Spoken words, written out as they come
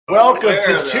Welcome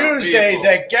to Tuesdays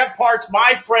at Gephardt's.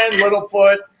 My friend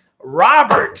Littlefoot,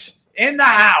 Robert, in the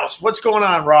house. What's going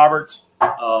on, Robert?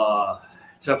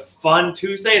 It's a fun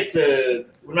Tuesday.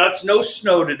 It's no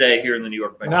snow today here in the New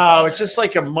York. No, it's just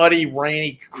like a muddy,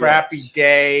 rainy, crappy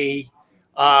day.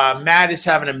 Matt is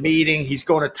having a meeting. He's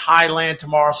going to Thailand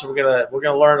tomorrow, so we're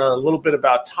gonna learn a little bit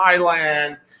about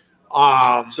Thailand.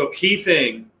 So key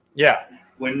thing,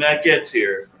 when Matt gets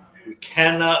here, we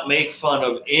cannot make fun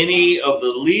of any of the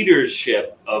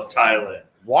leadership of Thailand.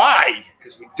 Why?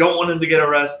 Because we don't want him to get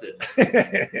arrested.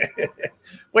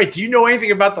 Wait, do you know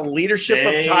anything about the leadership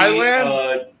of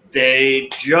Thailand? They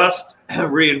just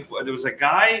reinforced. There was a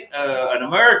guy, an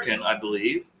American, I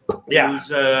believe, who's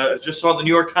just saw the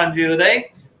New York Times the other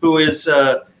day, who is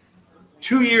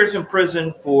 2 years in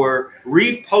prison for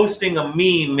reposting a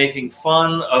meme making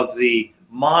fun of the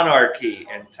monarchy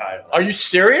in Thailand. Are you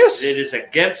serious? It is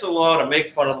against the law to make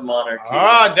fun of the monarchy.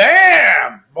 Oh,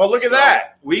 damn. Well, look at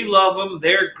that. We love them.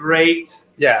 They're great.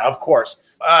 Yeah, of course.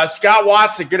 Scott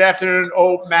Watson, good afternoon,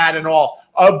 Matt and all.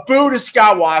 A boo to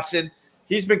Scott Watson.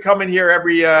 He's been coming here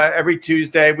every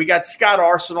Tuesday. We got Scott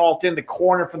Arsenault in the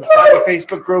corner from the private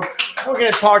Facebook group. We're going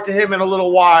to talk to him in a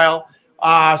little while.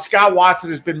 Scott Watson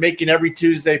has been making every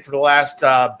Tuesday for the last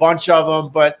bunch of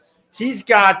them, but he's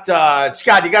got,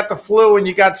 Scott, you got the flu and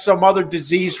you got some other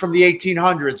disease from the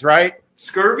 1800s, right?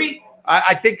 Scurvy?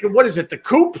 I think, what is it, the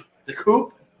coop? The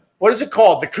coop? What is it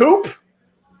called, the coop?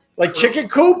 Like chicken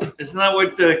coop? Isn't that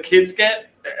what the kids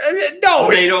get? No.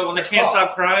 When they can't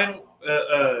stop crying?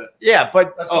 Yeah,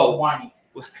 but... That's called whiny.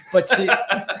 But see,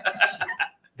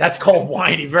 that's called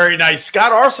whiny. Very nice.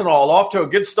 Scott Arsenault off to a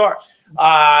good start.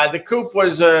 The coop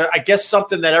was, I guess,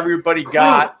 something that everybody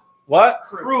got. What?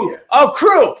 Croup. Oh,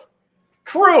 croup.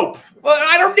 Croup. Well,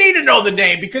 I don't need to know the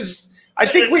name because I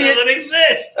think it doesn't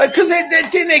exist. Because it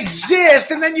didn't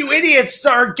exist, and then you idiots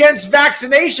are against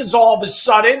vaccinations all of a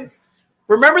sudden.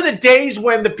 Remember the days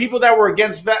when the people that were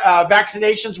against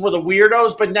vaccinations were the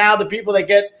weirdos, but now the people that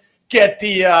get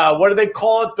the what do they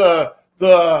call it?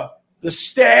 The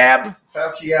stab.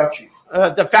 Fauci ouchie.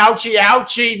 The Fauci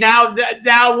ouchie.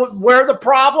 Now where are the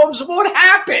problems? What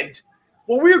happened?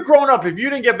 When we were growing up, if you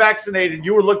didn't get vaccinated,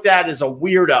 you were looked at as a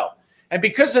weirdo. And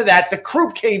because of that, the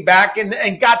croup came back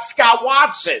and got Scott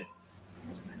Watson.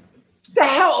 The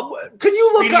hell? Could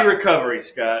you look Speedy recovery,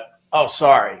 Scott. Oh,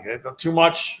 sorry. Too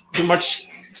much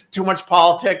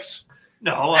politics.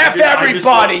 No. F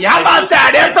everybody. How about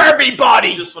that? F everybody.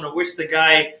 I just want to wish the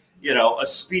guy, a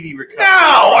speedy recovery.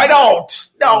 No, I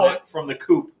don't. No. From the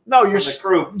coop. No, you're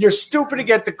stupid to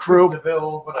get the croup.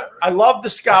 Whatever. I love the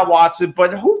Scott Watson,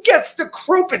 but who gets the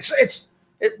croup?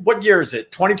 What year is it?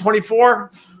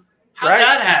 2024? How'd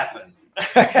that happen?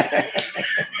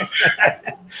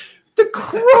 The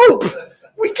croup.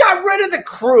 We got rid of the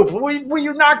croup. Will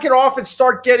you knock it off and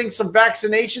start getting some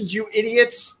vaccinations, you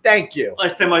idiots? Thank you.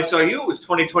 Last time I saw you was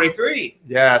 2023.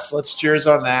 Yes, let's cheers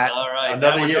on that. All right.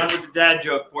 Another year. Done with the dad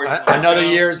joke portion. Another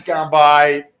year has gone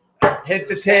by. Hit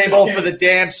the table for the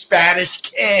damn Spanish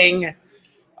king.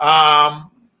 I'm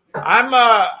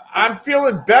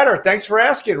feeling better. Thanks for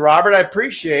asking, Robert. I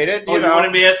appreciate it. You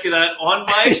wanted me to ask you that on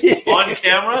mic, on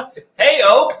camera? Hey,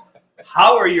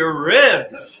 how are your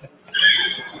ribs?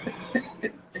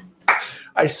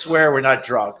 I swear we're not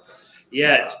drunk.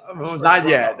 Yet. Not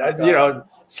yet.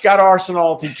 Scott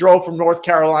Arsenault, he drove from North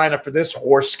Carolina for this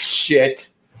horse shit.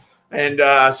 And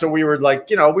so we were like,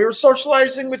 we were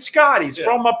socializing with Scott. He's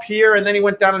from up here, and then he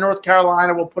went down to North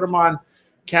Carolina. We'll put him on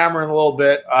camera in a little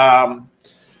bit.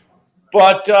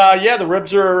 But the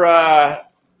ribs are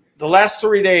the last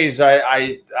 3 days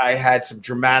I had some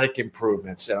dramatic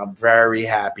improvements, and I'm very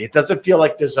happy. It doesn't feel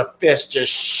like there's a fist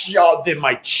just shoved in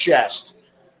my chest.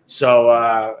 So,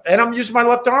 and I'm using my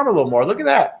left arm a little more. Look at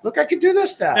that. Look, I can do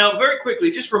this now. Now, very quickly,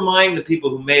 just remind the people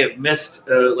who may have missed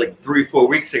 3-4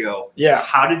 weeks ago. Yeah.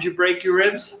 How did you break your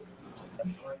ribs?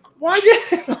 Why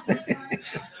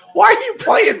are you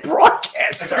playing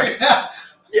broadcaster?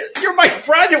 You're my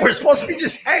friend, and we're supposed to be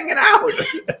just hanging out.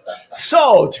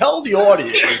 So, tell the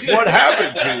audience what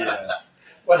happened to you.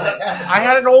 What happened? I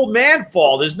had an old man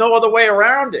fall. There's no other way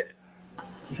around it.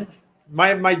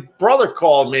 My brother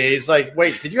called me. He's like,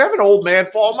 wait, did you have an old man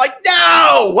fall? I'm like,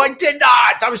 no, I did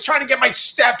not. I was trying to get my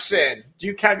steps in. Do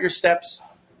you count your steps?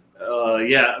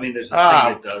 Yeah. I mean, there's a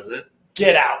thing that does it.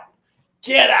 Get out.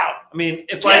 I mean,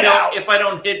 if I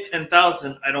don't hit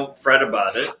 10,000, I don't fret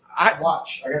about it.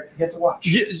 watch. I get to watch.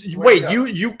 Wait,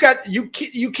 you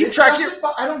keep track of your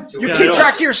I don't do you it. keep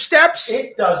track of your steps?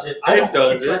 It does it. It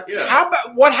does it. Yeah. How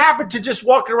about what happened to just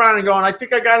walking around and going, I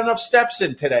think I got enough steps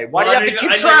in today? Why do you have to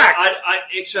keep track?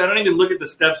 Actually, I don't even look at the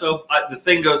steps. The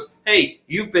thing goes, hey,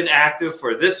 you've been active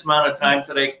for this amount of time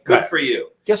today. Good for you.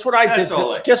 Guess what I did?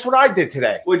 Guess what I did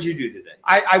today? What'd you do today?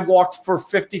 I walked for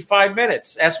 55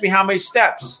 minutes. Ask me how many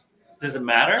steps. Does it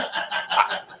matter?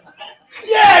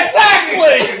 Yeah,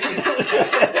 exactly.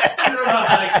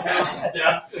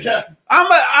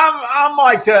 I'm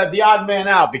like the odd man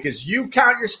out because you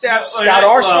count your steps. Scott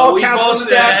Arsenal counts his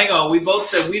steps. Hang on, we both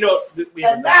said we don't.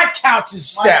 And that counts as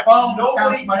steps.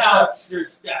 Nobody counts your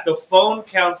steps. The phone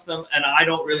counts them, and I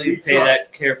don't really pay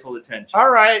that careful attention. All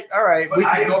right. We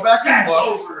can go back and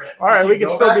look. All right, we can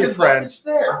still be friends.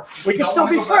 We can still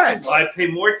be friends. I pay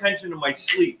more attention to my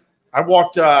sleep. I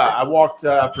walked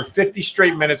for 50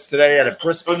 straight minutes today at a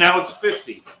brisk. So now it's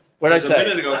 50. What did I say? A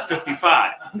minute ago, it's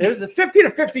 55. It was 50 to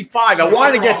 55. I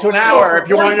wanted to get to an hour if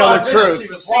you want to know the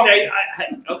truth.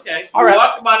 Okay. All right.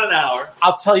 Walked about an hour.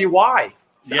 I'll tell you why.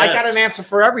 Yes. I got an answer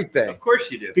for everything. Of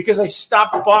course you do. Because I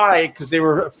stopped by because they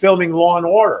were filming Law and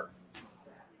Order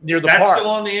near the park. That's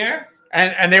still on the air?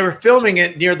 And they were filming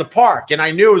it near the park. And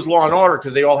I knew it was Law and Order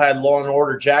because they all had Law and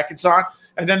Order jackets on.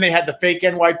 And then they had the fake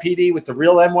NYPD with the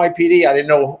real NYPD. I didn't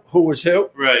know who was who.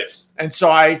 Right. And so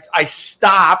I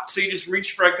stopped. So you just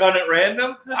reached for a gun at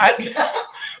random?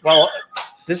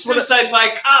 This is Suicide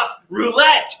by cop,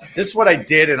 roulette. This is what I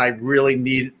did, and I really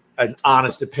need an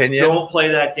honest opinion. Don't play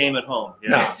that game at home. Yeah.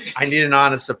 No, I need an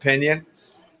honest opinion.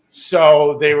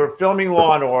 So they were filming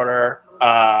Law and Order.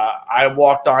 I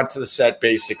walked onto the set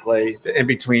basically in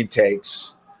between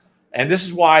takes. And this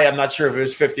is why I'm not sure if it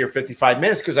was 50 or 55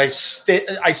 minutes because I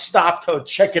stopped to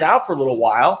check it out for a little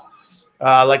while,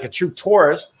 like a true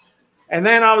tourist. And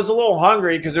then I was a little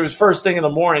hungry because it was first thing in the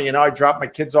morning. You know, I dropped my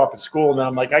kids off at school, and then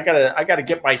I'm like, I gotta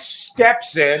get my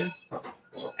steps in.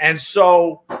 And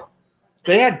so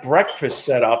they had breakfast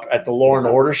set up at the Law and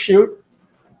Order shoot.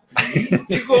 Did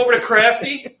you go over to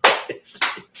Crafty? Yes,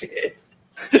 I did.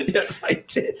 Yes, I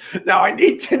did. Now I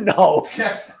need to know.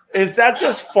 Is that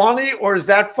just funny or is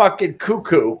that fucking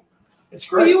cuckoo? It's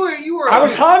great. Well, you were. I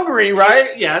was hungry,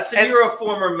 right? Yes, and you're a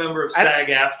former member of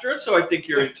SAG-AFTRA, so I think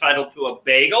you're entitled to a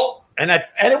bagel. And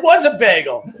it was a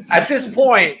bagel. At this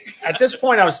point, I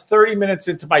was 30 minutes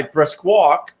into my brisk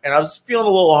walk, and I was feeling a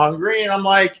little hungry, and I'm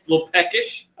like, a little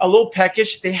peckish.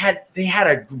 They had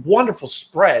a wonderful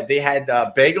spread. They had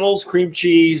bagels, cream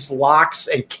cheese, lox,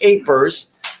 and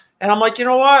capers, and I'm like, you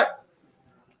know what?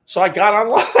 So I got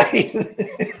online.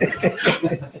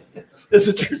 This is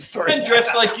a true story. And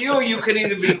dressed like you could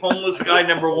either be homeless guy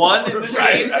number one in the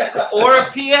scene or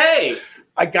a PA.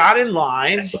 I got in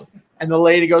line, and the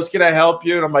lady goes, "Can I help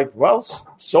you?" And I'm like, "Well,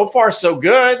 so far so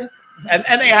good."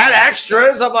 And they had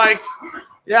extras. I'm like,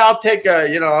 "Yeah, I'll take a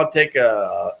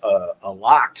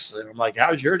lox." And I'm like,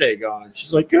 "How's your day going?"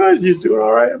 She's like, "Good. You doing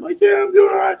all right?" I'm like, "Yeah, I'm doing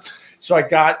all right." So I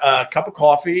got a cup of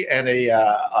coffee and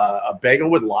a bagel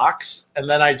with lox, and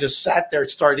then I just sat there and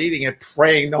started eating it,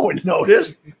 praying no one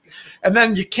noticed. And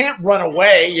then you can't run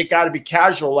away. You got to be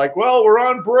casual, like, "Well, we're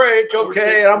on break,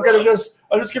 okay." And I'm just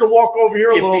gonna walk over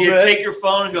here a little bit. Take your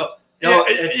phone and go, "No,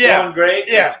 it's going great.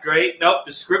 Yeah. It's great. Nope,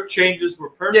 the script changes were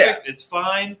perfect. Yeah. It's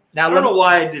fine." Now, I don't know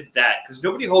why I did that because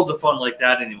nobody holds a phone like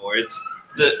that anymore. It's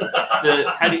you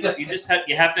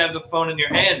have to have the phone in your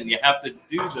hand and you have to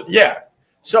do the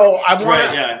So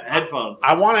headphones.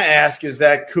 I want to ask: is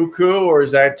that cuckoo or is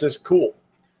that just cool?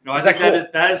 No, I think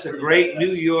that is a great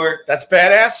New York. That's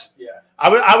badass. Yeah.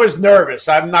 I was nervous.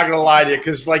 I'm not going to lie to you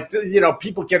because,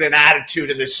 people get an attitude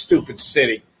in this stupid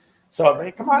city. So,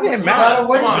 hey, come on in, man.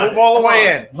 Move all the way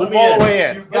in. Move all the way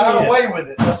in. You got away with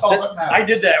it. That's all that matters. I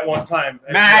did that one time.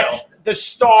 Matt, the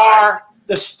star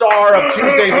of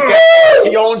Tuesdays Again.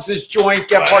 He owns this joint,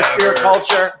 Get Park Beer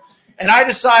Culture. And I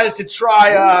decided to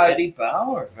try. Eddie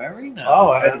Bauer, very nice.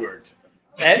 Oh, Edward.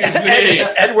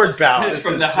 Edward Bauer. It's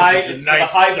from the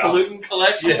nice highfalutin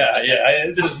collection. Yeah.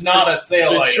 This is not a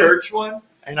sale The item. church one.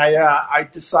 And I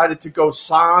decided to go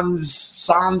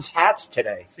sans hats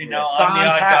today. See, now I'm the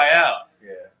odd guy out.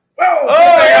 Yeah.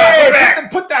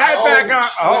 Put the hat back on.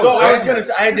 Oh, So I was gonna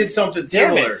say I did something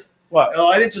Damn similar. it. What?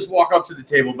 I didn't just walk up to the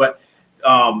table, but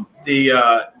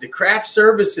the craft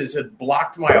services had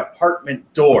blocked my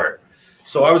apartment door.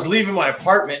 So I was leaving my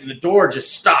apartment, and the door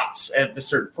just stops at a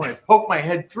certain point. I poke my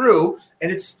head through, and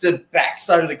it's the back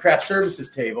side of the craft services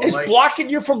table. It's blocking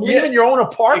you from leaving your own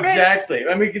apartment? Exactly.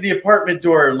 I mean, the apartment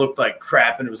door looked like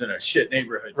crap, and it was in a shit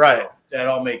neighborhood. Right. So that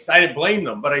all makes. I didn't blame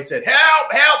them, but I said,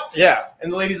 "Help! Help!" Yeah.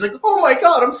 And the lady's like, "Oh my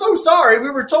God, I'm so sorry.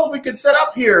 We were told we could set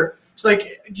up here." She's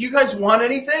like, do you guys want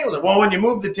anything? I was like, well, when you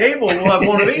move the table, we'll have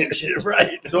one of each.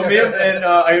 Right. So me and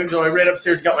I ran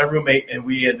upstairs, got my roommate, and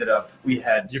we had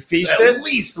You feasted? at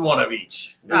least one of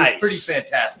each. It Nice. was pretty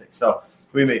fantastic. So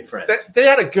we made friends. They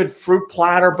had a good fruit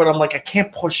platter, but I'm like, I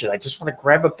can't push it. I just want to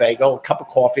grab a bagel, a cup of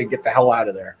coffee, and get the hell out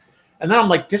of there. And then I'm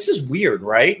like, this is weird,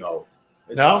 right? No.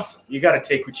 It's No? awesome. You got to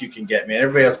take what you can get, man.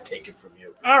 Everybody else take it from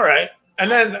you. All right. And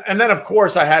then of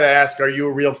course I had to ask, are you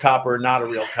a real cop or not a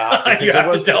real cop? Because You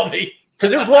have to tell me.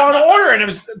 Because it was Law and Order, and it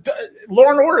was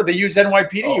Law and Order. They used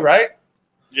NYPD, right?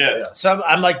 Yes. So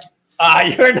I'm like,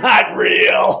 you're not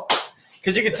real.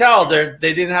 Because you could tell they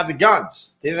didn't have the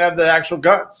guns. They didn't have the actual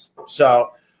guns.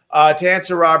 So to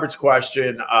answer Robert's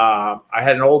question, I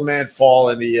had an old man fall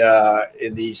in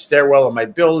the stairwell of my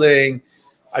building.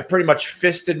 I pretty much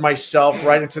fisted myself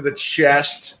right into the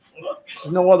chest.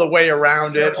 There's no other way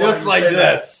around it. Just like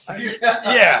this.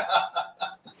 Yeah.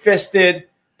 Fisted.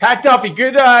 Pat Duffy,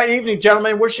 good evening,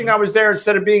 gentlemen. Wishing I was there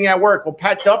instead of being at work. Well,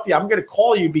 Pat Duffy, I'm going to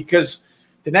call you because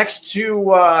the next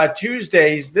two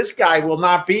Tuesdays, this guy will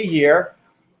not be here.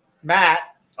 Matt.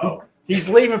 Oh. He's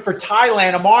leaving for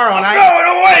Thailand tomorrow. And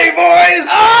Going away, boys.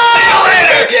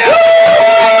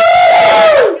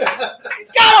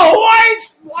 He's got a Hawaiian.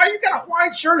 Why you got a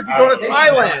Hawaiian shirt if you go to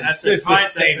Thailand? That's It's a the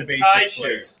same Thai basic shirt.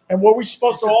 place. And were we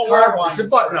supposed to all wear? It's a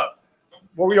button up.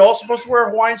 Were we all supposed to wear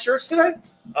Hawaiian shirts today?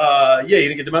 Yeah, you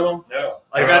didn't get the memo? No.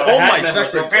 I got told the my hat memos.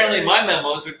 secretary. Apparently, my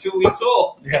memos are 2 weeks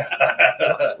old.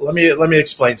 Let me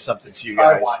explain something to you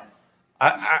guys.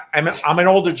 I'm an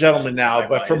older gentleman now,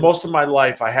 but for most of my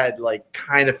life, I had like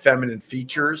kind of feminine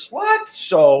features. What?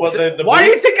 So Well, the why do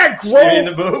you boobs? think I You mean grow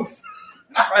the boobs?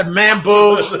 man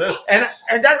boobs and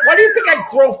that? Why do you think I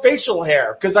grow facial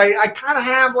hair? Because I kind of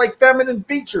have like feminine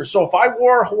features. So if I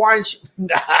wore Hawaiian, You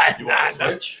want to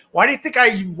switch? Why do you think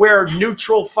I wear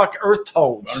neutral earth Why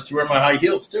tones? don't you wear my high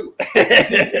heels too?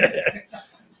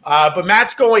 But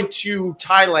Matt's going to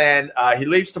Thailand. He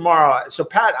leaves tomorrow. So,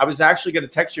 Pat, I was actually going to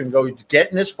text you and go, get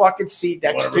in this fucking seat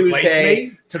next wanna replace Tuesday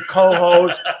me? to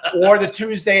co-host or the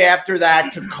Tuesday after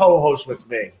that to co-host with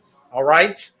me. All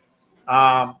right?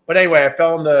 But anyway, I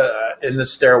fell in the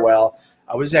stairwell.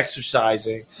 I was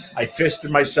exercising. I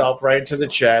fisted myself right into the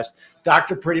chest.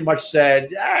 Doctor pretty much said,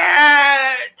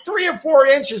 3 or 4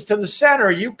 inches to the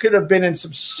center, you could have been in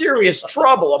some serious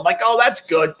trouble. I'm like, oh, that's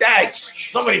good. Thanks.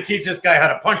 Somebody teach this guy how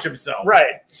to punch himself.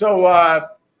 Right. So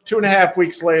 2.5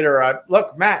 weeks later,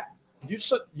 look, Matt,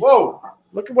 whoa,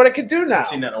 look at what I can do now. I've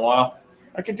seen that in a while.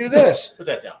 I can do this. Put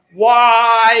that down.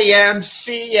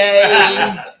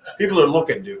 YMCA. People are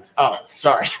looking, dude. Oh,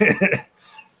 sorry.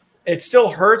 It still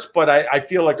hurts, but I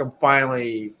feel like I'm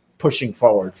finally pushing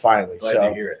forward, finally. Glad So,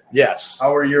 to hear it. yes.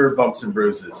 How are your bumps and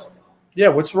bruises? Yeah,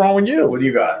 what's wrong with you? What do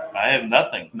you got? I have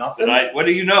nothing. Nothing? What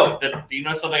do you know? Do you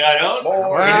know something I don't?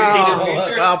 Well, Can you see the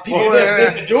future? people,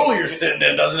 This stool you're sitting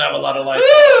in doesn't have a lot of light.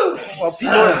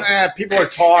 people are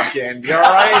talking. You all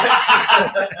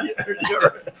right?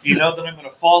 Do you know that I'm going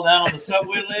to fall down on the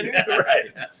subway later?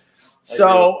 Right.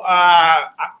 So,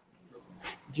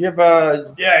 do you have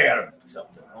a? Yeah, I got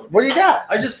something. What do you got?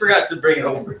 I just forgot to bring it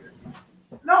over here.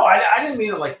 No, I didn't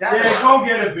mean it like that. Yeah, go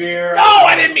get a beer. No,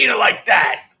 I didn't mean it like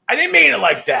that.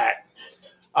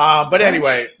 But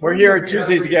anyway, we're here at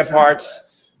Tuesdays to Get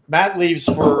Parts. Matt leaves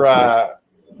for.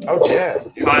 Oh damn!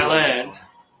 Thailand.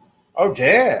 Oh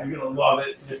damn! You're gonna love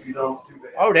it if you don't. Too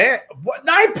bad. Oh damn! What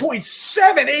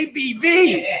 9.7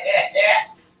 ABV?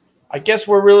 I guess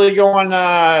we're really going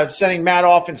sending Matt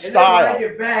off in And then style. when I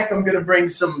get back, I'm gonna bring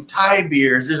some Thai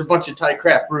beers. There's a bunch of Thai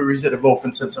craft breweries that have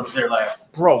opened since I was there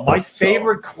last. Bro, my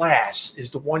favorite class is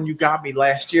the one you got me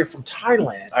last year from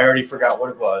Thailand. I already forgot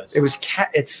what it was. It was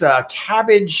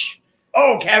cabbage.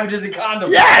 Oh, cabbages and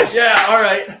condoms. Yes! Yeah. All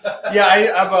right.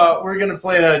 Yeah, we're gonna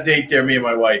plan a date there, me and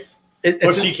my wife.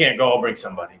 If she can't go, I'll bring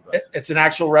somebody. But It's an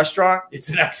actual restaurant. it's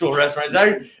an actual restaurant.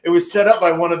 It was set up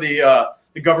by one of the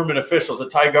government officials, a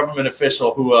Thai government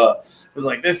official, who was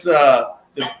like, "This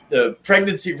the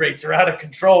pregnancy rates are out of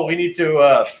control. We need to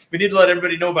let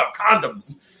everybody know about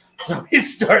condoms." So he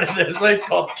started this place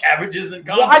called Cabbages and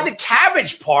Condoms. Why the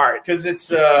cabbage part? Because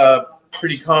it's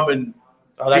pretty common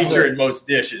feature in most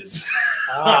dishes.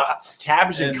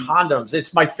 Cabbage and condoms.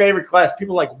 It's my favorite class.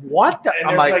 People are like, what? And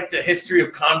I'm there's like, the history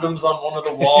of condoms on one of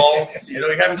the walls.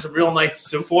 You're having some real nice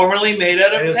soup. Formerly made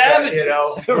out of cabbage.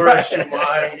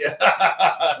 Right.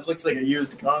 Yeah. It looks like a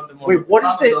used condom. wait, what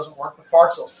is the? Doesn't work. The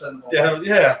parts will send them.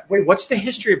 Yeah. Wait, what's the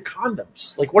history of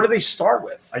condoms? Like, what do they start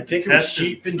with? I think it was Intestines.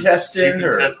 sheep intestine Chicken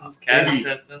or intestines, cat maybe-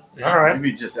 intestines. All right.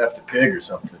 maybe just after pig or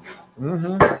something.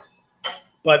 Mm-hmm.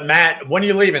 But Matt, when are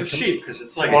you leaving? It's sheep because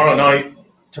it's like Tomorrow night.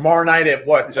 Tomorrow night at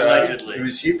what? Allegedly. It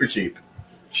was sheep or sheep.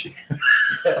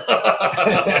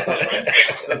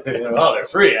 Well, they're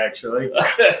free, actually.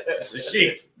 It's a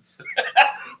sheep.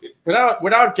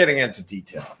 Without getting into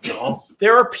detail,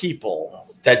 there are people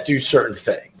that do certain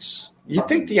things. You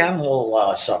think the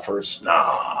animal suffers?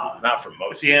 Nah, not for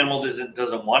most. If the animal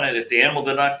doesn't want it, if the animal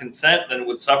did not consent, then it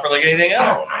would suffer like anything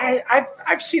else.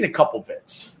 I've seen a couple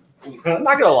vids. I'm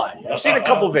not gonna lie. I've seen a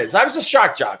couple vids. I was a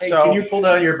shock jock. Hey, so can you pull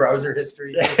down your browser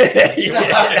history?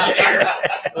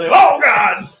 Oh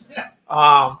God.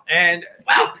 And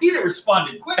Wow, Peter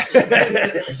responded quickly.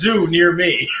 Zoo near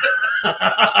me.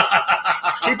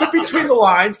 keep it between the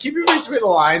lines.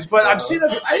 But I've seen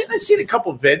I've seen a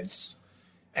couple vids,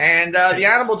 and the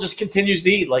animal just continues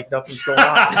to eat like nothing's going on.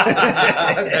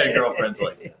 I've had girlfriends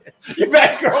like that. You've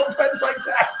had girlfriends like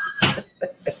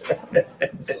that.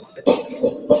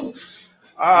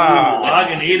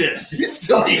 Lagunitas. You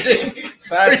still eating?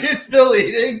 Are you still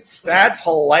eating? That's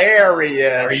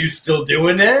hilarious. Are you still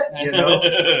doing that? You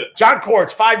know. John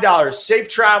Quartz, $5. Safe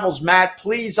travels, Matt.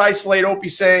 Please isolate Opie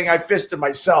saying I fisted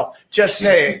myself. Just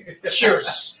saying.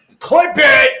 Cheers. Clip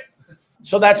it.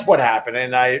 So that's what happened.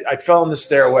 And I fell in the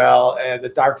stairwell, and the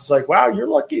doctor's like, wow, you're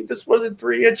lucky this wasn't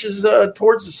 3 inches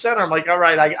towards the center. I'm like, all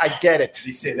right, I get it. Did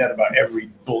he say that about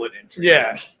every bullet entry?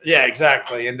 Yeah,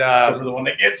 exactly. And Except for the one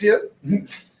that gets you.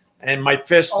 And my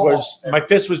fist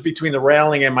was between the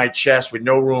railing and my chest with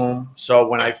no room. So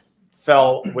when I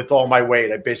fell with all my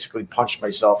weight, I basically punched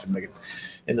myself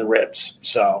in the ribs.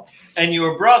 So And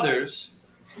your brothers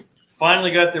finally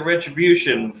got the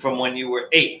retribution from when you were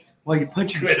 8. Well, you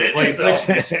punched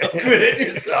yourself. Good at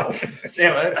yourself.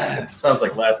 Damn, that sounds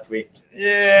like last week.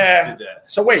 yeah. Did that.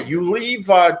 So wait, you leave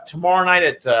tomorrow night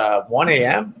at 1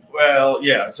 a.m.? Well,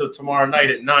 yeah. So tomorrow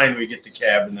night at 9 we get the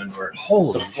cab, and then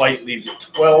Holy the flight leaves at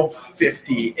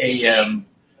 12:50 a.m.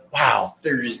 wow.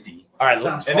 Thursday. All right.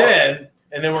 Sounds And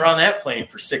then we're on that plane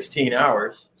for 16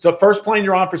 hours. So first plane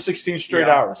you're on for 16 straight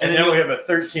Yeah. hours. And then we have a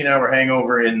 13-hour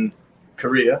hangover in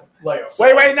Korea. Like,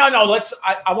 Wait, no.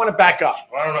 I want to back up.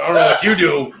 I don't know what you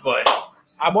do, but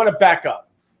I want to back up.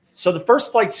 So the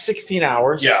first flight's 16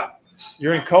 hours. yeah.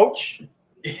 You're in coach.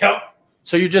 Yep.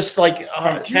 So you're just like, Do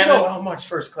you know how much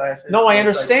first class is? No, I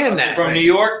understand that. From New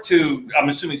York to, I'm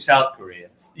assuming, South Korea.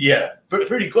 Yeah, but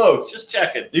pretty close. Just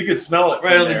checking. You could smell it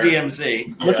Right from on the there.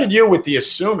 DMZ. look Yeah. at you with the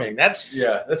assuming. That's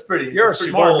That's pretty. You're a that's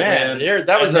pretty smart bold, man.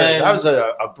 That was And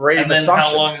a brave And then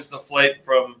assumption. how long is the flight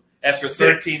from after 6.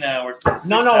 13 hours? to 6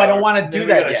 No, I don't hours? want to Then do we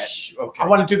that gotta yet. Okay. I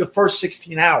want to do the first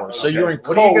 16 hours. So Okay. you're in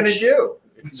coach. What are you going to do?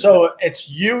 So it's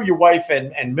you, your wife,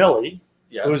 and Millie,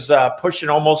 Yes. who's pushing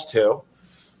almost 2.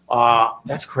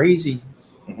 That's crazy.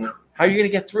 Mhm. How are you going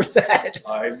to get through that?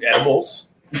 Edibles.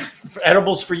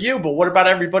 Edibles for you, but what about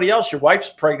everybody else? Your wife's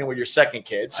pregnant with your second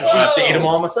kid. So I have to eat them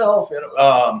all myself. give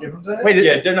them that. wait,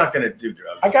 Yeah, they're not going to do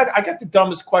drugs. I got the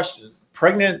dumbest question.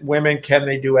 Pregnant women, can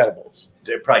they do edibles?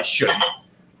 They probably shouldn't.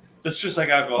 It's just like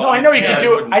alcohol. No, I know you Yeah, can I do.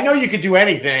 wouldn't. I know you could do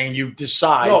anything. You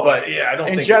decide, No, but but yeah, I don't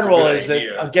in think general, it's a good is it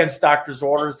idea. against doctor's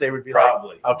orders? They would be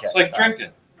Probably. like, okay, It's like drinking.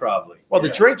 Probably. Well, the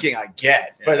Yeah. drinking I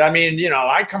get, but I mean,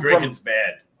 I come Drinking's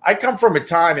bad. from a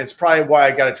time. It's probably why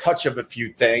I got a touch of a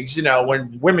few things.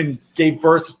 When women gave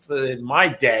birth in my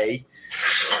day,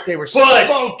 they were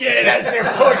smoking as they're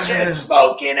pushing,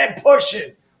 smoking and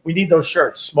pushing. We need those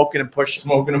shirts, smoking and pushing.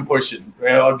 Smoking and pushing.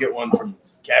 Well, I'll get one from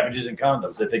Cabbages and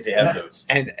Condoms. I think they have those.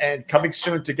 And coming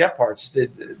soon to Get Parts.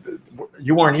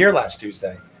 You weren't here last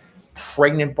Tuesday.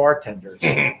 Pregnant bartenders.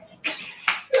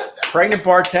 Pregnant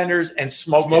bartenders and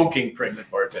smoking. pregnant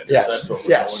bartenders. Yes. That's what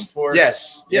we're going for.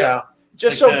 Yes. Yeah.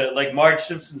 Just Like Marge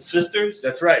Simpson's sisters.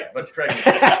 That's right. But pregnant.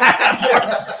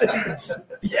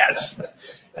 yes.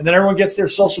 And then everyone gets their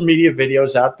social media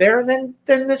videos out there, and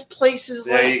then this place is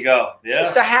There like you go.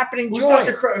 Yeah. the happening Who's got joint.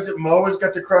 the crush? Is it Mo who's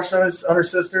got the crush on her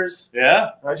sisters? Yeah.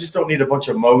 I just don't need a bunch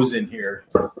of Mo's in here.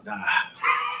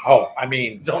 Oh, I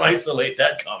mean, Don't isolate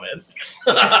that comment.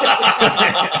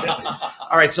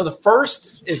 all right. So the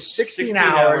first is 16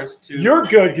 hours. to- You're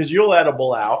good because you'll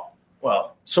edible out.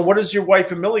 Well, So what is your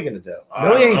wife and Millie going to do? I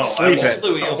Millie don't ain't know. sleeping.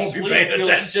 You'll I won't be sleep, paying you'll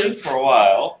attention. sleep for a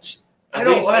while. I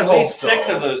don't. I At hope least 6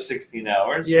 so. of those 16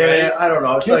 hours. Yeah, right? I don't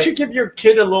know. It's Can't like you give your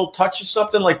kid a little touch of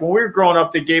something? Like when we were growing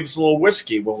up, they gave us a little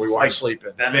whiskey when we It's weren't like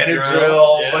sleeping.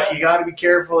 Benadryl, Yeah. but you got to be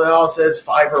careful. It all says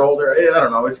 5 or older. I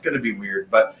don't know. It's going to be weird,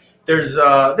 but there's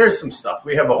some stuff.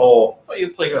 We have a whole Well, you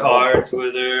play cards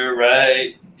with her,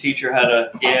 right? Teach her how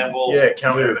to gamble.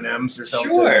 count M&Ms or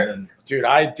something. Sure. And Dude,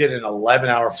 I did an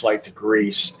 11-hour flight to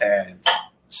Greece, and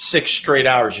 6 straight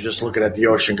hours you're just looking at the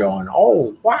ocean going,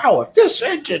 oh, wow, if this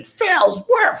engine fails,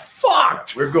 we're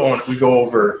fucked. we go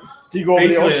over Do you go over the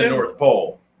basically the ocean? North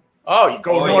Pole. Oh, you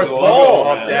go North you Pole. go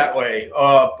up that way,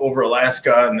 up over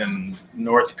Alaska, and then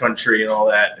North Country and all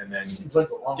that, and then Seems like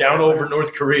a long down way. over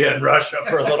North Korea and Russia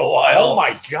for a little while. Oh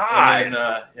my God. And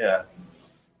then, yeah.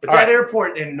 But All that right.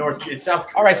 airport in South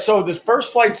Korea. All right, so the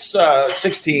first flight's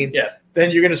 16. Yeah. Then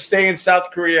you're going to stay in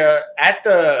South Korea at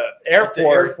the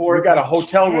airport. You got a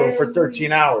hotel room for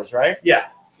 13 hours, right?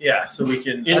 Yeah, so we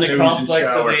can In the snooze and complex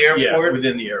of shower. the airport? Yeah,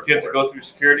 within the airport. You have to go through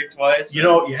security twice. You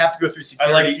know, you have to go through I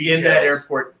like security in that details.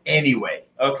 airport anyway.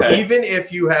 Okay. Even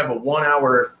if you have a 1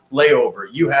 hour layover,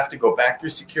 you have to go back through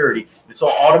security. It's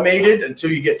all automated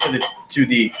until you get to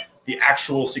the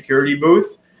actual security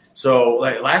booth. So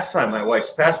like last time, my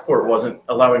wife's passport wasn't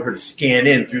allowing her to scan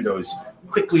in through those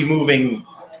quickly moving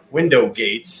window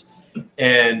gates.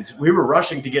 And we were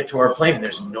rushing to get to our plane, and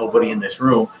there's nobody in this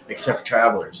room except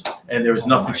travelers. And there was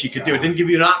nothing she could do. It didn't give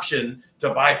you an option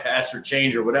to bypass or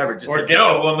change or whatever. Just Or said, get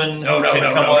no. a woman No, who no, can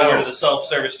no, come no, over no. to the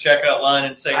self-service checkout line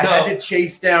and say I no. had to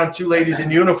chase down two ladies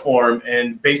in uniform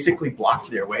and basically block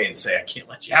their way and say, I can't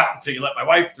let you out until you let my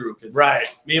wife through. Because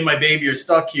me and my baby are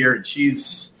stuck here, and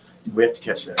we have to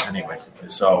catch that anyway.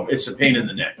 So it's a pain in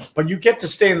the neck. But you get to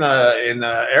stay in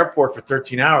the airport for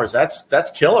 13 hours. That's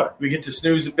killer. We get to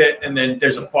snooze a bit, and then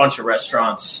there's a bunch of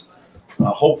restaurants.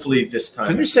 Hopefully this time.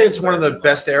 Didn't you say it's one of the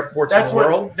best airports in the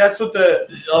world? That's what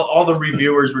all the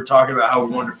reviewers were talking about, how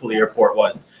wonderful the airport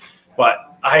was.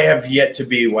 But I have yet to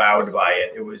be wowed by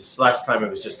it. It was last time.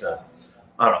 It was just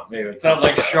I don't know. Maybe It's not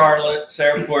like Charlotte's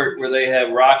airport where they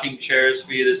have rocking chairs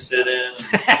for you to sit in, and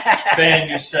fan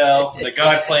yourself, and a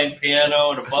guy playing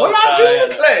piano and a bow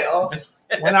tie.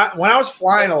 When I was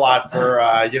flying a lot for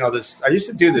this, I used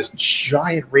to do this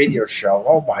giant radio show.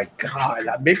 Oh my God!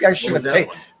 Maybe I shouldn't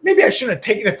have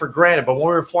taken it for granted. But when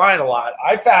we were flying a lot,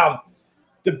 I found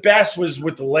the best was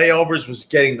with the layovers was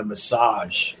getting the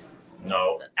massage.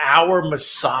 No. Hour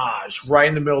massage right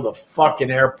in the middle of the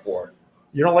fucking airport.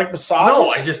 You don't like massages? No,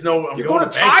 I just know I'm You're going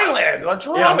to Thailand. What's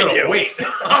wrong I'm with gonna you? wait.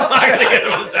 I'm not going to get a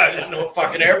massage in no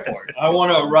fucking airport. I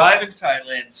want to arrive in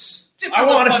Thailand. stiff I as a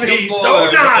wanna fucking be board.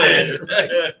 so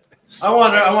knotted. I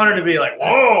want her to be like,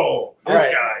 whoa, this All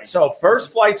right. guy. So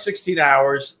first flight, 16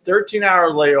 hours,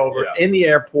 13-hour layover Yeah. in the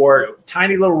airport,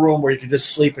 tiny little room where you can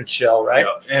just sleep and chill, right?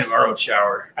 Yeah, and our own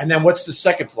shower. And then what's the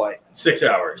second flight? 6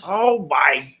 hours. Oh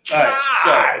my All God!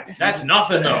 right, That's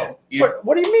nothing though.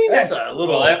 What do you mean? That's That's a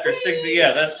little Well, after 60,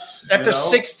 yeah, that's after you know?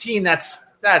 16. That's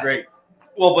great.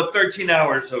 well, but 13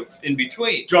 hours of in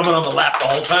between. Drumming on the lap the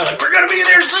whole time, like we're gonna be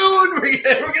there soon. We're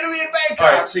gonna be in Bangkok.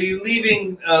 All right, so you're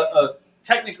leaving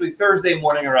technically Thursday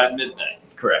morning around midnight,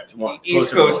 Correct.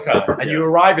 East Coast time. and you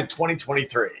arrive in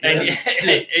 2023. And,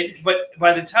 but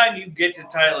by the time you get to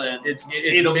Thailand,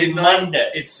 it'll be midnight. Monday.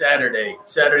 It's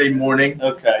Saturday morning.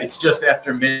 Okay. It's just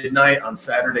after midnight on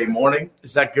Saturday morning.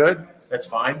 Is that good? That's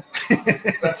fine.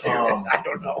 That's I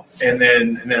don't know. And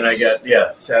then I got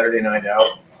Saturday night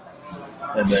out,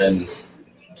 and then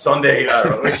Sunday. I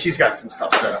don't know. She's got some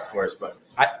stuff set up for us, but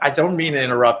I don't mean to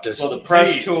interrupt this. Well, the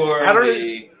press Please. tour.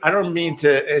 I don't mean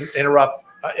to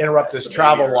interrupt this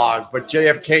travel log, but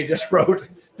JFK just wrote.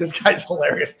 This guy's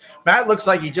hilarious. Matt looks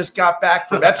like he just got back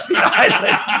from Epstein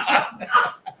Island.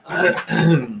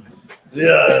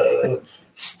 Yeah.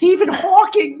 Stephen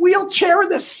Hawking wheelchair in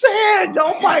the sand.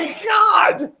 Oh my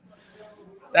God.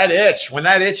 That itch. When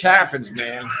that itch happens,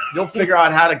 man, you'll figure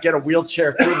out how to get a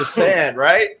wheelchair through the sand,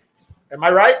 right? Am I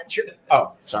right?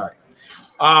 Oh, sorry.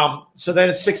 So then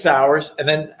it's 6 hours, and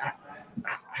then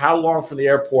how long from the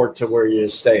airport to where you're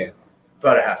staying?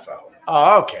 about a half hour.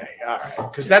 Oh, okay. All right.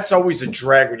 Because that's always a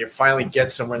drag when you finally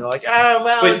get somewhere and they're like, oh,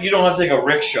 well. But you don't have to take a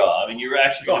rickshaw. I mean, you're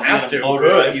actually Don't gonna be have in a to. motor.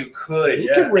 Good. You could. You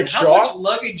yeah. can How rickshaw. much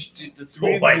luggage did the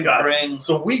three Oh my of you God. bring?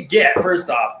 So we get,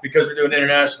 first off, because we're doing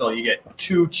international, you get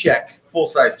 2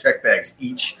 full-size check bags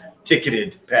each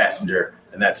ticketed passenger,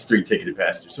 and that's 3 ticketed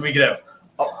passengers. So we could have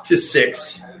up to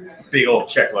 6 big old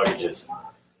check luggages.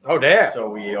 Oh, damn. So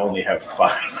we only have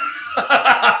 5.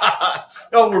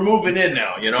 Oh, we're moving in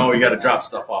now. You know, we got to drop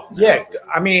stuff off. Yeah.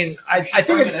 I mean, I think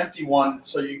bring it, an empty one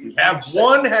so you can Have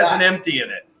one has an empty in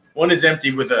it. One is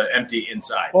empty with an empty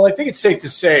inside. well, I think it's safe to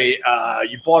say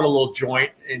you bought a little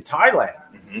joint in Thailand.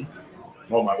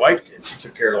 Well, my wife did. She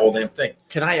took care of the whole damn thing.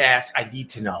 Can I ask? I need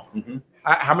to know. Mhm.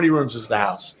 How many rooms is the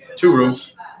house? 2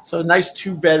 rooms. So nice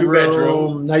 2-bedroom,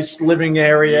 Two-bedroom. nice living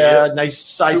area, nice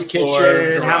size 2 floor,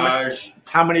 kitchen. garage.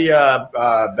 How many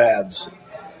baths?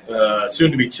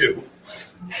 Soon to be 2.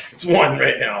 It's 1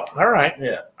 right now. All right.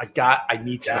 Yeah. I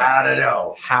need to know. Gotta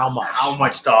know. How much? How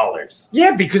much dollars?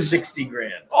 Yeah, because 60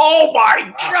 grand. oh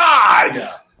my God.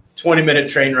 Yeah. 20-minute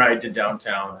train ride to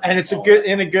downtown. And it's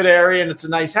in a good area and it's a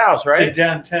nice house, To right? It's in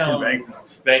downtown Bangkok.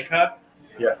 Bangkok.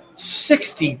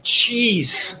 60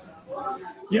 G's.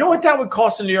 You know what that would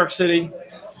cost in New York City?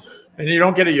 And you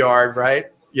don't get a yard, right?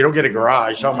 You don't get a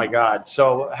garage. Oh my God!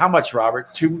 So how much,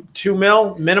 Robert? $2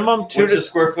 million minimum. What's the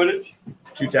square footage?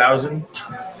 2,000.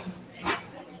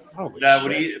 That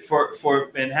would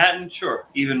for Manhattan, sure.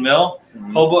 Even Mill,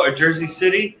 Hobo or Jersey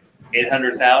City,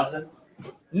 800,000.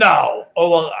 No. Oh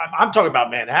well, I'm talking about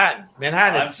Manhattan.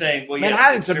 Manhattan. I'm saying, well,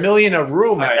 Manhattan's $1 million a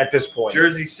room at this point.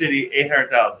 Jersey City,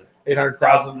 800,000.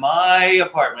 800,000. My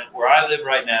apartment where I live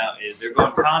right now they're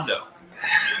going condo,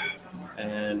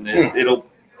 and it'll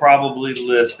probably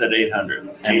list at 800,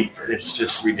 and it's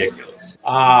just ridiculous.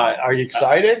 Are you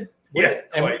excited? Yeah,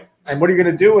 quite. And what are you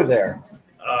going to do with there?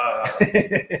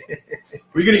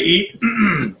 We're gonna eat.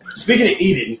 Speaking of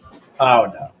eating,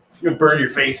 Oh no, you're gonna burn your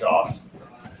face off.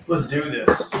 Let's do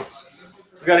this.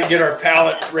 We got to get our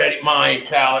palates ready. My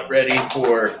palate ready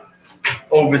for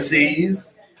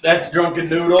overseas. That's Drunken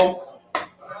Noodle.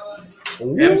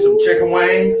 And some chicken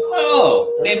wings.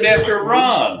 Oh, named after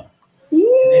Ron.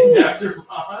 Named after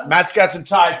Ron. Matt's got some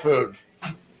Thai food.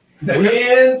 And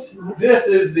this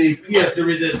is the pièce de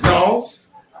résistance.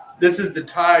 This is the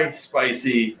Thai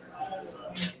spicy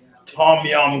Tom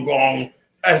Yum Gong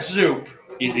soup.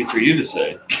 Easy for you to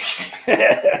say.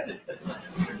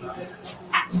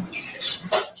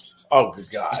 Oh, good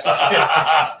God.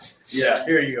 Yeah,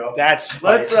 here you go. Let's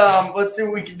Let's see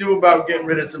what we can do about getting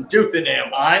rid of some tooth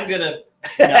enamel. I'm gonna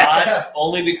not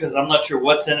only because I'm not sure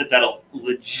what's in it that'll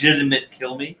legitimate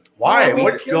kill me. Why? We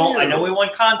What don't. I know we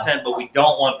want content, but we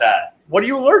don't want that. What are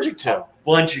you allergic to?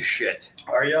 Bunch of shit.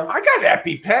 Are you? I got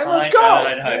EpiPen. Let's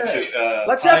go.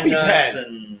 Let's pine EpiPen. nuts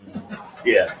and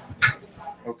yeah.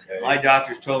 Okay. My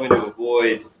doctors told me to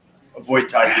avoid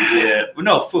Thai food. yeah,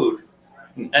 no food,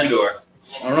 indoor.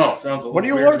 I don't know. Sounds a little What are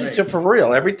you weird allergic to me. for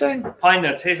real? Everything? Pine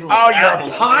nuts, hazelnuts, Oh, you're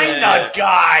apples. a pine yeah. nut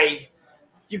guy.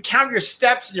 You count your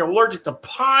steps and you're allergic to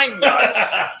pine nuts.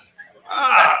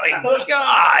 Oh, my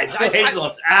God.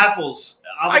 Hazelnuts, apples,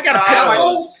 I gotta pick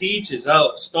avocados, peaches,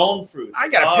 stone fruit. I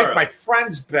got to pick my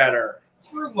friends better.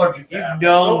 We're allergic to You've apples.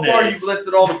 known So far, this. you've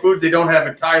listed all the foods they don't have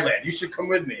in Thailand. You should come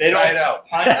with me. They Try don't- it out.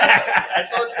 Pine nuts, I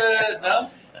thought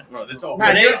no. No, that's all.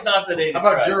 Man, Today's not the day. How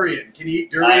about durian? Can you eat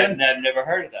I've durian? never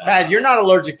heard of that. Matt, you're not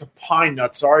allergic to pine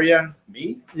nuts, are you?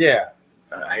 Me? Yeah.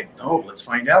 I know. Let's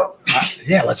find out.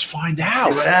 Yeah, let's find See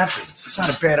out. what happens. It's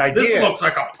not a bad idea. This looks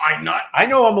like a pine nut. I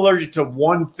know I'm allergic to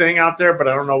one thing out there, but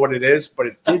I don't know what it is. But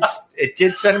it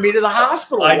did send me to the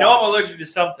hospital. I know I'm once. allergic to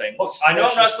something. Looks I know I'm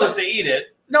not delicious. supposed to eat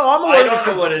it. No, I'm I allergic don't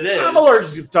to know what it is. I'm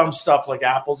allergic to dumb stuff like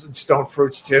apples and stone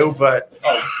fruits too. But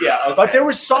Yeah. Okay. but there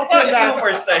was something You that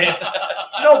were saying.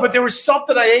 no, but there was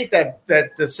something I ate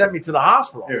that sent me to the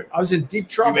hospital. Here. I was in deep You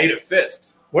trouble. made a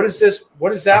fist. What is this?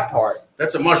 What is that part?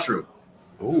 That's a mushroom.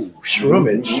 Ooh,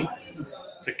 shroomage.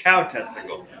 It's a cow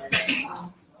testicle.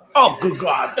 Oh, good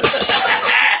God!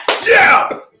 Yeah.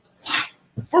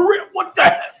 For real? What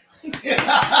the?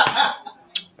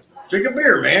 Drink a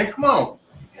beer, man. Come on.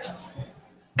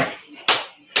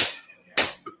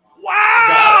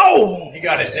 Wow! You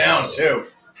got it down too.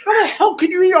 How the hell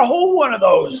can you eat a whole one of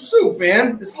those? It's soup,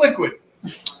 man. It's liquid.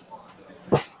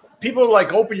 People are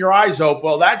like, open your eyes open.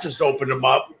 Well, that just opened them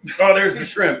up. Oh, there's the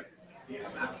shrimp.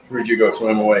 Where'd you go?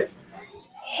 Swim away.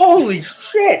 Holy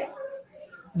shit!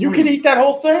 You can eat that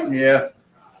whole thing, Yeah.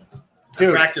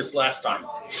 dude. Practiced last time.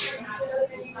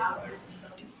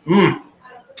 Mmm.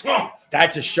 Oh,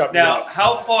 That just shut me Now, up.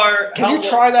 how far? Can how you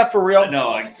try that for real? No,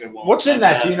 I won't. What's in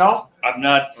that? Do you know? I'm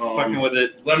not fucking with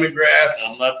it. lemongrass.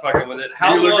 I'm not fucking with it. Are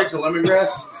How you long? allergic to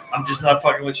lemongrass? I'm just not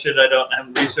fucking with shit I don't have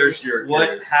researched. You're What?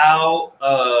 good. How?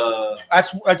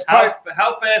 That's probably.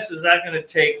 How fast is that going to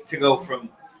take to go from?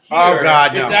 Here? Oh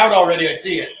God, It's no! out already. I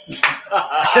see it.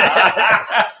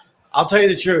 I'll tell you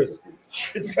the truth.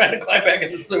 It's trying to climb back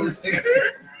in the soup.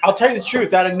 I'll tell you the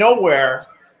truth. Out of nowhere,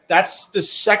 that's the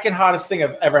second hottest thing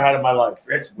I've ever had in my life.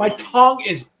 My tongue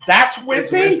is. That's It's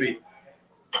wimpy.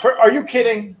 wimpy. Are you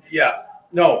kidding? Yeah.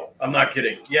 No, I'm not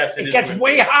kidding. Yes, It is gets wimpy.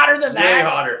 way hotter than Way that.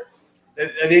 hotter. And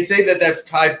they say that that's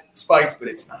Thai spice, but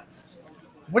it's not.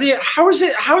 What do you? How is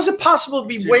it? How is it possible to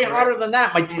be way hotter than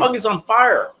that? My tongue is on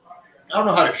fire. I don't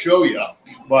know how to show you,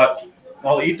 but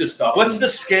I'll eat the stuff. What's the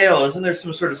scale? Isn't there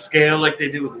some sort of scale like they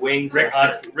do with wings?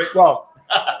 Richter. Well,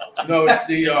 No, it's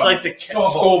the It's like the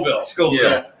Scoville. Scoville.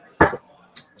 Yeah.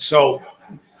 so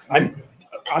I'm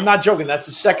not joking. That's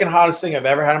the second hottest thing I've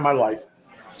ever had in my life.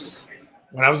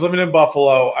 When I was living in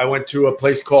Buffalo, I went to a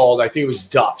place called, I think it was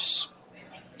Duff's.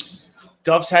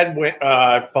 Duff's had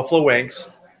buffalo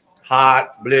wings,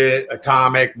 hot, bleh,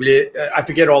 atomic, bleh, I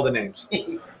forget all the names.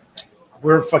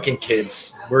 We're fucking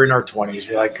kids. We're in our 20s.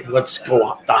 We're like, let's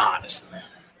go the hottest.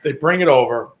 They bring it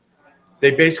over.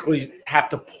 They basically have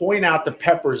to point out the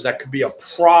peppers that could be a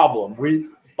problem.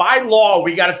 by law,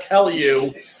 we got to tell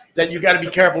you that you got to be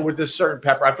careful with this certain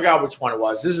pepper. I forgot which one it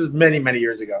was. This is many, many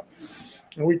years ago.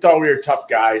 And we thought we were tough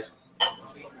guys.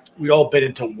 We all bit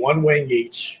into one wing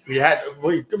each. We got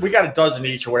a dozen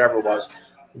each or whatever it was.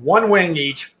 One wing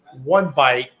each, one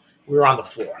bite. We were on the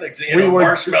floor.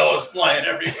 Marshmallows flying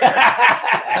everywhere.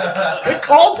 Good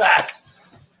callback.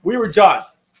 We were done.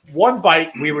 One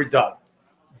bite, we were done.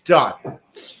 Done.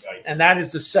 And that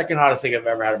is the second hottest thing I've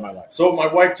ever had in my life. So my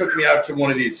wife took me out to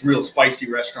one of these real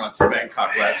spicy restaurants in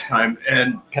Bangkok last time,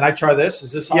 and can I try this?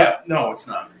 Is this hot? Yeah, no, it's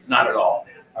not at all.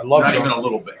 I love not even a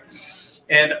little bit.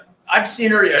 And I've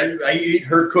seen her. I eat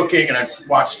her cooking, and I've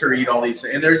watched her eat all these.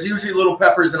 And there's usually little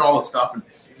peppers and all this stuff, and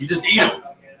you just eat them.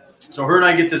 So her and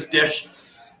I get this dish,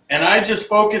 and I just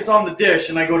focus on the dish,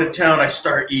 and I go to town. I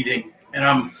start eating, and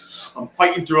I'm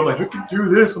fighting through. I'm like, I can do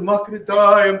this. I'm not going to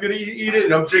die. I'm going to eat it.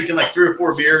 And I'm drinking like 3 or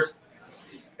 4 beers.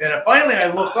 And finally I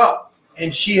look up,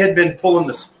 and she had been pulling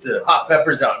the hot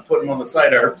peppers out and putting them on the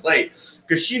side of her plate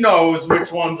because she knows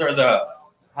which ones are the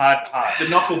the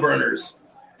knuckle burners.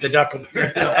 The knuckle.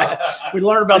 We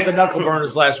learned about the knuckle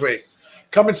burners last week.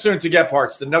 Coming soon to Get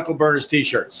Parts, the knuckle burners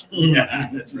T-shirts. Yeah,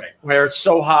 that's right. Where it's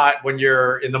so hot when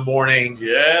you're in the morning.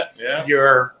 Yeah.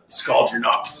 You're scald your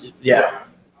knucks. Yeah.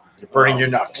 You're burning your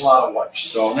knucks. A lot of watch.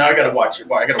 So now I got to watch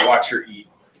it. I got to watch her eat.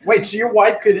 Wait, so your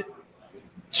wife could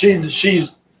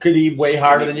eat way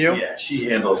harder than you? Yeah, she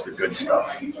handles the good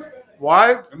stuff.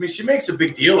 Why? I mean, she makes a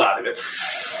big deal out of it,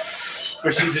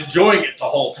 but she's enjoying it the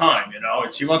whole time,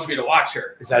 and she wants me to watch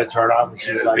her. Is that a turn on?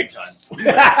 She's like, big time.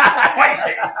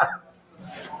 Spicy.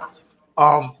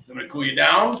 I'm gonna cool you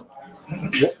down.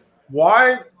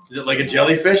 Why? Is it like a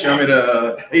jellyfish? I'm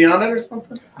gonna pee on it or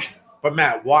something. But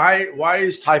Matt, why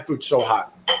is Thai food so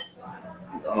hot?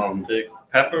 The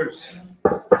peppers,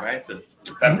 right? The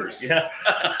peppers. Yeah.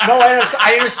 No,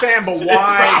 I understand, but why?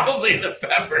 It's probably the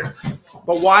peppers.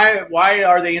 But why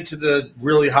are they into the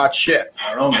really hot shit?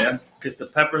 I don't know, man. Because the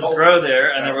peppers grow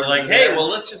there, and they were like, "Hey, well,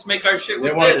 let's just make our shit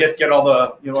with They want this." to get all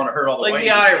the. You want to hurt all the. Like whites. the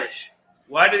Irish.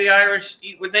 Why do the Irish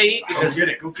eat what they eat? Because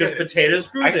Go get it. potatoes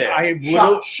grew there. I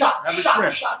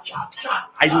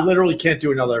literally can't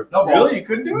do another. No, really? You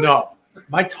couldn't do it? No.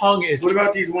 My tongue is. What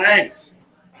about these wangs?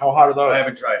 How hot are those? I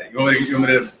haven't tried it. You want me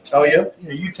to tell you?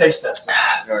 Yeah, you taste that.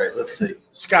 All right, let's see.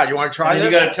 Scott, you want to try And this?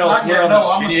 you got to tell us Not we're yet, on no, the.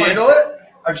 I'm Can you afraid handle to.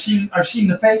 it? I've seen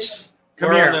the face.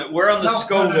 Come here. We're on the No,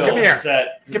 Scoville. come here.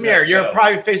 Come here. You're a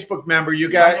private Facebook member. You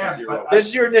got this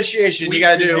is your initiation. You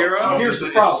got to do. Zero? Here's the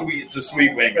it's problem. sweet. It's a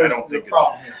sweet wing. I don't think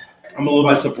problem. I'm a little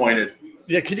disappointed.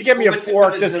 Yeah, can you get me a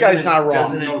fork? This guy's not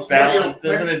wrong. Doesn't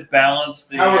it balance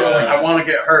the? I want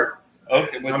to get hurt.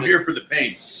 Okay, I'm here for the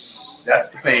pain. That's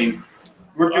the pain.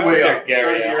 Work your way up.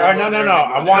 Gary. Start All here. right, no.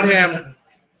 I want him.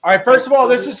 All right, first of all,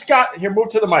 this is Scott. Here, move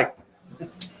to the mic.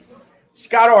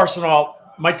 Scott Arsenal.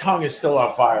 My tongue is still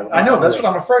on fire. I know. That's what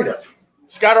I'm afraid of.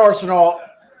 Scott Arsenal,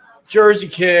 Jersey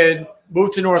kid,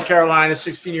 moved to North Carolina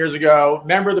 16 years ago,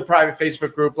 member of the private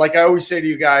Facebook group. Like I always say to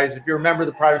you guys, if you're a member of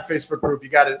the private Facebook group, you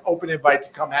got an open invite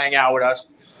to come hang out with us.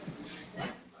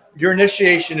 Your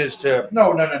initiation is to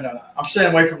No. I'm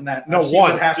staying away from that. No, I've seen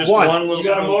one. what happens. Just One. one little You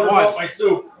got to spoon. motorboat my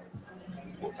soup.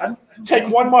 take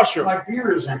one mushroom. My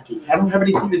beer is empty. I don't have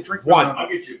anything to drink. One. I'll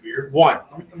get you a beer. One.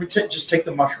 Let me just take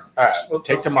the mushroom. All right, We'll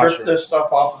take the drip mushroom. the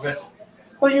stuff off of it.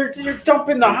 Well, you're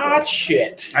dumping the hot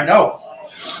shit. I know.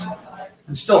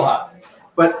 It's still hot.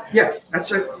 But yeah,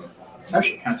 that's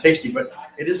actually kind of tasty, but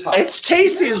it is hot. It's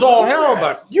tasty as all hell,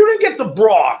 but you didn't get the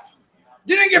broth.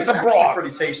 You didn't get It's the actually broth.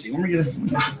 pretty tasty. Let me get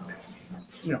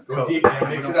it. Go deep, man.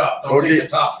 Mix it up. Go Don't take deep. the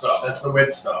top stuff. That's the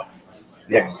whip stuff.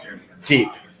 Yeah, deep.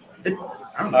 I don't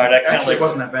All know. right, I count Actually, like it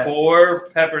wasn't that bad. 4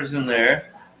 peppers in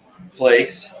there,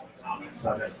 flakes. It's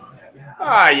not bad.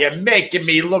 Ah, you're making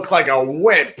me look like a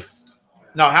wimp.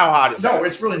 No, how hot is No, that?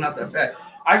 it's really not that bad.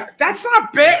 That's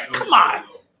not big. Come on.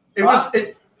 It was.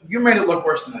 You made it look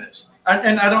worse than it is,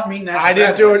 and I don't mean that. I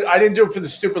didn't do it. I didn't do it for the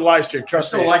stupid live stream. I Trust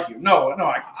still me. like you. No,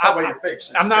 I can tell by your face.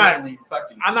 It's I'm not- definitely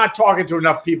affecting you. I'm not talking to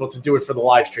enough people to do it for the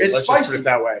live stream. It's Let's just put spicy. it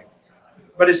that way.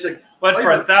 But it's a. But for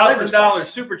Flavor- $1,000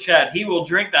 super chat, he will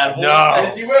drink that whole No. thing.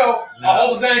 Yes, he will. I'll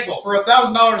hold his ankle. For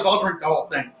 $1,000, I'll drink the whole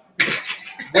thing.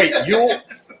 Wait,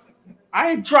 I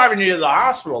ain't driving you to the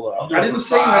hospital though. I didn't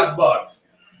say you had $5.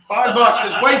 $5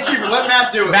 is way cheaper. Let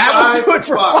Matt do it. Matt will do it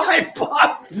for $5.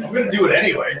 $5. I'm gonna do it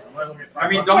anyway. I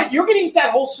mean, Wait, don't. you're gonna eat that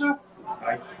whole soup?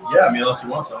 Yeah, I mean, unless you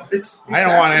want some. It's I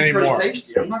don't want actually any pretty more.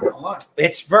 Tasty. I'm not gonna lie.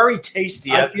 It's very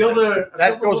tasty. I feel the. I that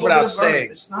feel the goes little without bit of burn.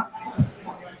 saying. It's not.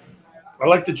 I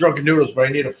like the drunken noodles, but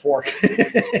I need a fork. You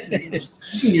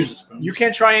can use a spoon. You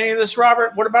can't try any of this,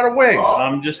 Robert? What about a wing?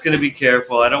 I'm just going to be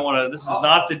careful. I don't want to. This is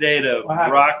not the day to What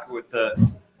happened? rock with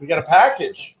the. We got a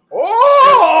package.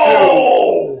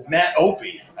 Oh! Matt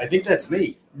Opie. I think that's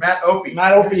me. Matt Opie.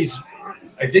 Matt Opie's.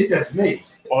 I think that's me.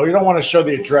 Oh, you don't want to show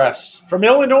the address. From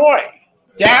Illinois,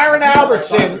 Darren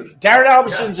Albertson. Darren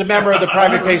Albertson's a member of the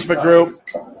private Facebook group.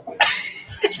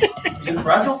 Is it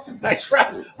Fragile? Nice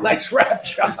rap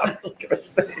job. Look at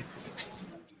this thing.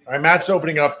 All right, Matt's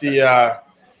opening up the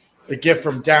gift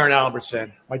from Darren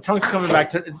Albertson. My tongue's coming back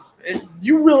to it.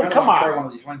 You really come Try on. one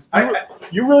of these ones.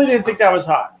 You really didn't think that was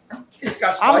hot. It's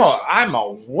got spice, I'm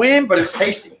a wimp, but it's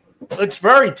tasty. it's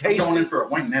very I'm tasty. going in for a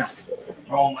wing now.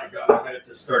 Oh my god! I have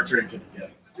to start drinking again.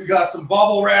 We got some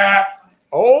bubble wrap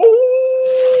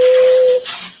Oh,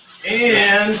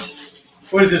 And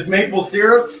what is this? Maple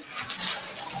syrup?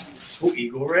 Oh,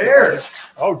 Eagle Rare.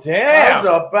 oh damn! How's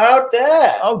about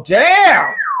that? Oh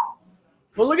damn!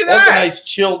 Well, look at That's that. a nice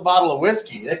chilled bottle of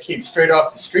whiskey. That came straight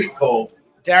off the street cold.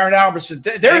 Darren Albertson.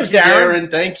 There's Thank you,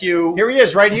 Darren. Thank you. Here he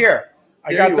is, right here. I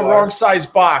Here got you the are. wrong size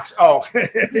box. Oh,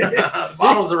 The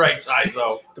bottle's the right size,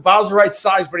 though. the bottle's the right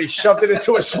size, but he shoved it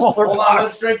into a smaller Hold on,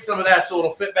 let's box. drink some of that so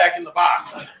it'll fit back in the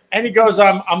box. And he goes,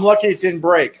 "I'm lucky it didn't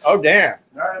break." Oh damn!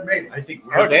 All right, maybe. I think Oh,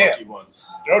 we're the damn. lucky ones.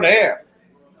 Oh damn!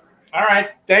 All right,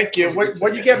 thank you.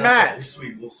 What'd you get, Matt?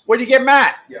 Sweet little. What'd you get,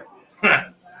 Matt?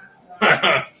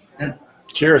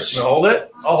 Cheers. Hold it.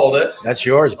 I'll hold it. That's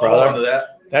yours, I'll hold on to brother. that.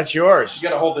 That's yours. You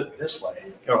got to hold it this way.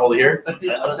 Can I hold it here?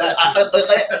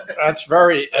 That's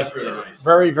very, That's really nice.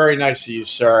 very, very nice of you,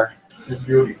 sir. It's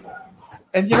beautiful.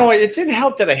 And you know what? It didn't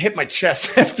help that I hit my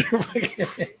chest after.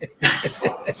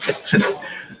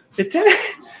 It didn't.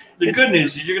 The good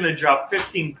news is you're going to drop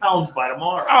 15 pounds by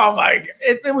tomorrow. Oh my!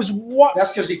 It was what?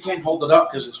 That's because he can't hold it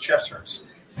up because his chest hurts.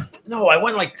 No, I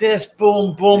went like this,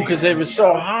 boom, boom, because it was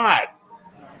so hot.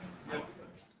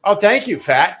 Oh, thank you,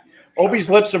 Fat. Obi's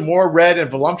lips are more red and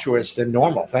voluptuous than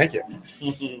normal. Thank you.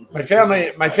 My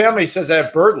family says I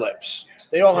have bird lips.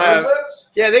 They all have.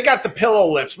 Yeah, they got the pillow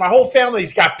lips. My whole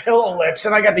family's got pillow lips,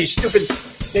 and I got these stupid.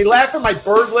 They laugh at my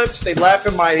bird lips. They laugh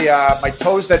at my my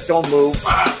toes that don't move.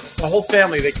 My whole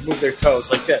family, they can move their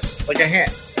toes like this, like a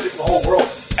hand. The whole world.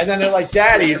 And then they're like,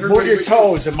 "Daddy, move your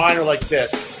toes," and mine are like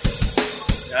this.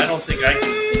 I don't think I can.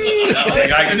 I don't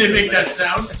think I Can can they make that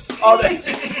sound? Oh,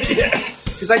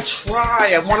 because I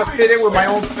try. I want to fit in with my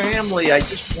own family. I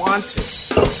just want to.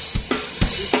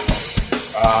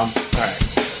 All right.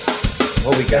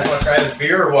 What we You guys got? want to try this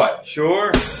beer or what?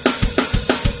 Sure.